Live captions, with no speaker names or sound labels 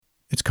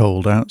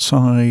cold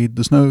outside,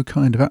 there's no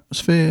kind of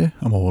atmosphere,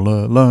 I'm all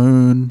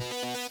alone.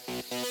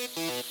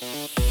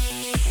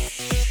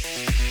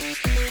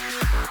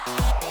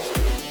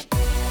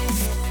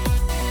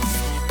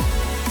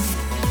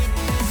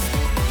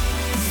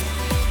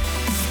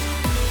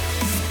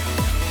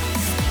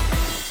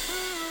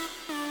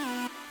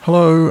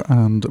 Hello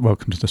and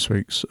welcome to this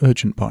week's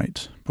Urgent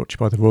Bite, brought to you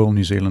by the Royal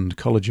New Zealand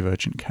College of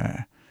Urgent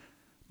Care.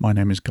 My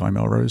name is Guy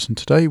Melrose and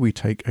today we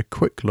take a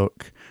quick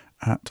look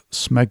at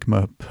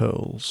Smegma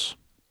pearls.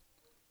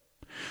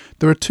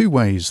 There are two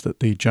ways that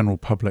the general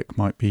public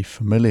might be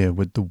familiar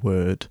with the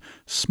word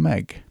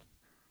Smeg.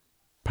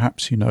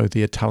 Perhaps you know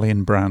the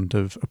Italian brand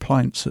of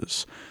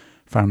appliances,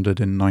 founded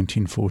in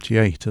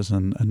 1948 as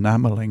an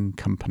enamelling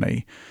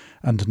company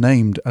and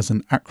named as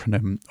an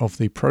acronym of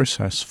the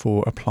process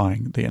for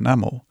applying the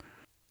enamel.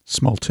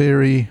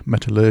 Smaltieri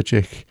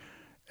Metallurgic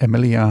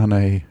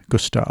Emiliane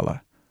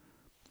Gustala.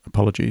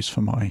 Apologies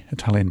for my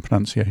Italian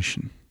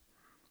pronunciation.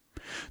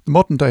 The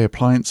modern-day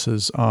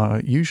appliances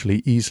are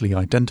usually easily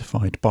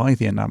identified by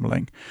the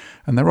enamelling,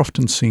 and they're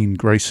often seen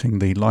gracing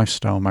the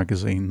lifestyle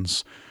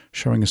magazines,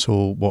 showing us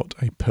all what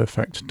a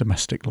perfect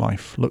domestic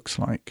life looks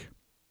like.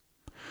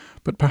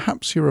 But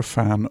perhaps you're a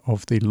fan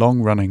of the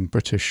long-running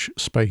British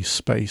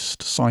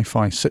space-based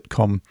sci-fi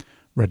sitcom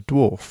Red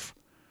Dwarf.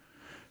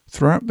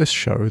 Throughout this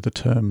show, the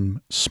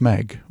term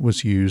smeg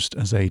was used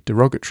as a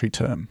derogatory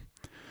term,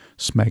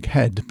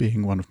 smeghead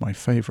being one of my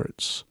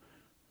favourites.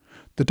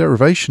 The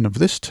derivation of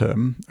this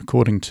term,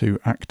 according to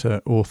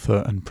actor,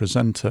 author and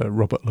presenter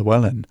Robert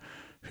Llewellyn,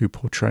 who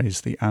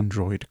portrays the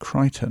android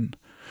Crichton,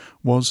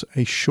 was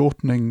a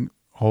shortening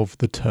of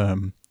the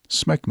term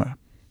smegma.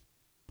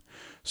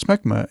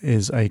 Smegma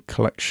is a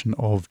collection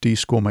of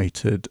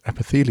desquamated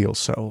epithelial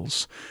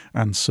cells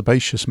and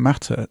sebaceous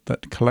matter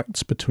that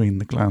collects between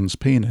the glans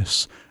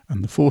penis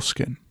and the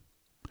foreskin.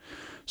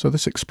 So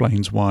this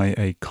explains why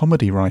a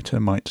comedy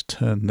writer might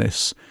turn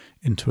this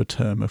into a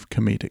term of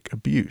comedic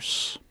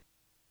abuse.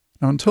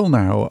 Now, until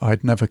now,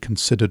 I'd never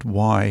considered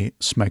why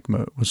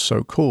smegma was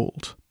so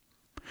called.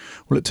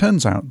 Well, it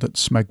turns out that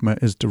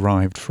smegma is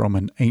derived from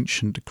an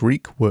ancient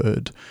Greek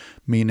word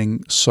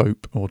meaning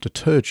soap or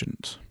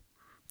detergent.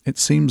 It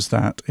seems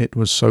that it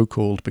was so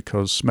called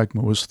because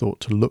smegma was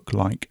thought to look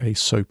like a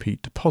soapy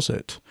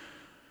deposit,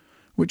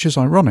 which is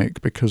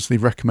ironic because the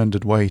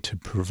recommended way to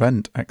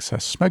prevent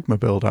excess smegma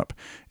buildup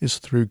is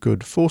through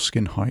good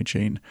foreskin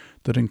hygiene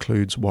that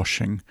includes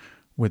washing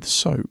with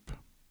soap.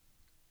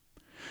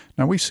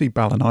 Now, we see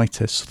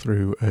balanitis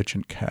through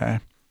urgent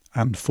care,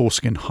 and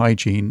foreskin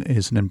hygiene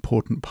is an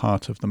important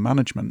part of the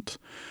management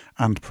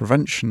and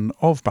prevention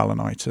of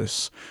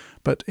balanitis.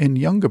 But in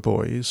younger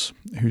boys,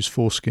 whose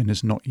foreskin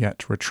is not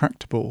yet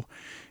retractable,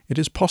 it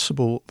is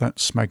possible that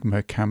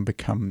smegma can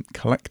become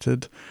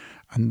collected,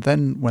 and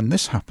then when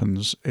this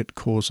happens, it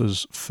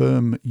causes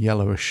firm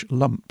yellowish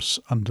lumps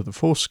under the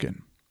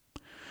foreskin.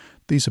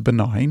 These are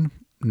benign,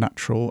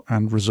 natural,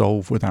 and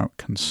resolve without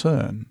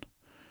concern.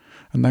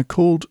 And they're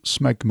called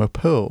smegma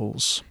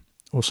pearls,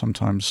 or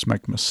sometimes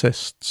smegma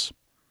cysts.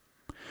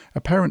 A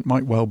parent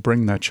might well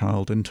bring their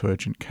child into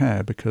urgent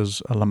care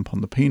because a lump on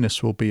the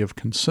penis will be of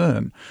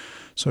concern,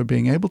 so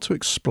being able to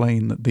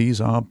explain that these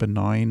are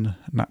benign,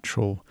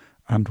 natural,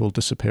 and will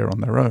disappear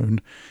on their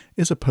own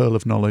is a pearl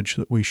of knowledge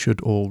that we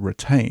should all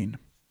retain.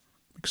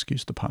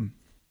 Excuse the pun.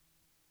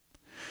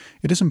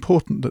 It is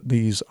important that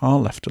these are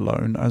left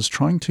alone, as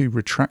trying to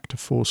retract a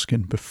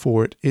foreskin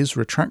before it is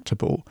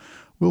retractable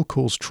will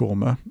cause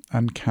trauma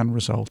and can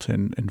result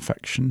in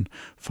infection,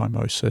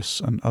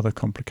 phimosis, and other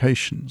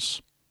complications.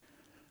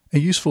 A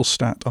useful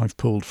stat I've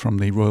pulled from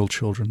the Royal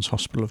Children's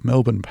Hospital of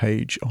Melbourne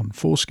page on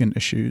foreskin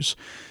issues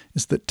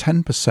is that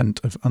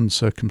 10% of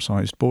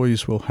uncircumcised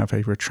boys will have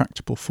a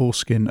retractable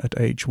foreskin at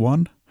age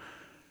 1,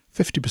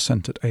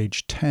 50% at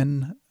age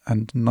 10,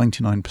 and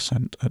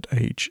 99% at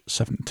age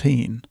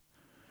 17.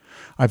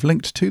 I've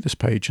linked to this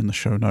page in the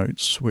show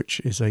notes, which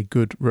is a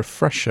good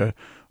refresher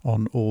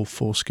on all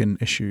foreskin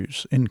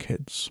issues in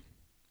kids.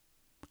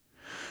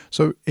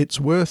 So it's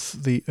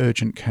worth the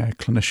urgent care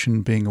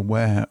clinician being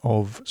aware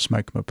of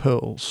smegma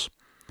pearls,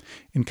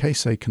 in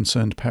case a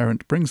concerned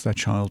parent brings their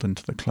child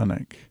into the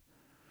clinic.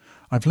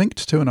 I've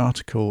linked to an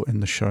article in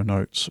the show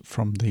notes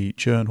from the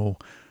journal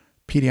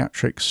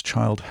Pediatrics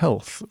Child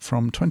Health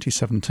from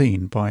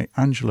 2017 by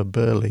Angela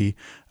Burley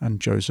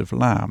and Joseph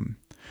Lamb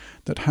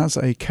that has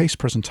a case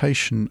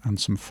presentation and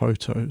some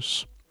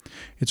photos.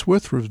 It's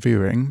worth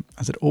reviewing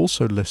as it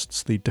also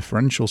lists the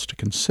differentials to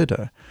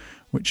consider,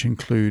 which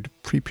include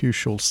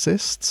preputial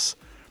cysts,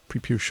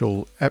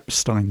 preputial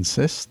Epstein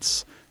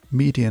cysts,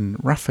 median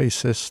Raphe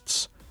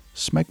cysts,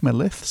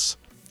 smegmaliths,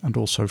 and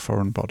also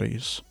foreign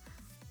bodies.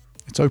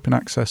 It's open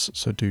access,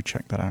 so do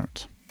check that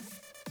out.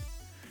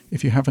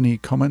 If you have any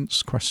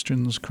comments,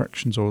 questions,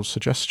 corrections or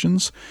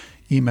suggestions,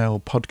 email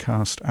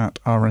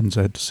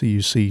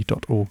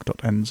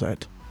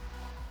podcast@rnzcuc.org.nz.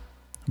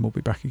 And we'll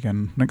be back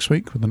again next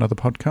week with another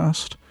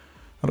podcast.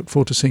 I look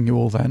forward to seeing you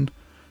all then,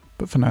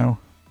 but for now,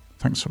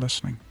 thanks for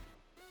listening.